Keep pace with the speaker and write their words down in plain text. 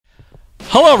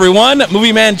Hello everyone,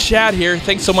 MovieManCHAD here.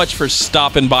 Thanks so much for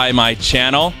stopping by my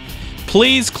channel.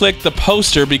 Please click the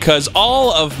poster because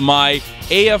all of my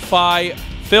AFI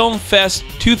Film Fest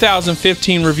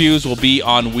 2015 reviews will be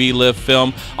on We Live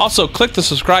Film. Also, click the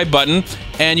subscribe button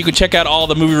and you can check out all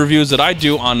the movie reviews that I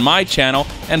do on my channel.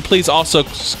 And please also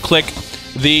click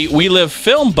the We Live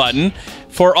Film button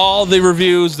for all the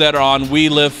reviews that are on We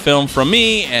Live Film from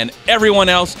me and everyone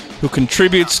else who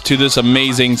contributes to this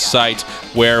amazing site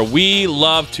where we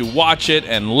love to watch it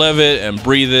and live it and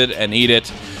breathe it and eat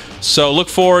it. So look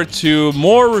forward to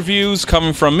more reviews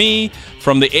coming from me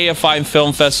from the AFI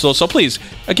Film Festival. So please,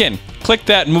 again, click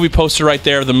that movie poster right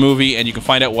there of the movie and you can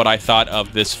find out what I thought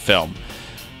of this film.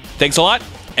 Thanks a lot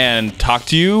and talk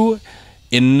to you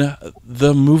in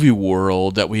the movie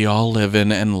world that we all live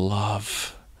in and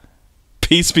love.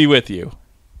 Peace be with you.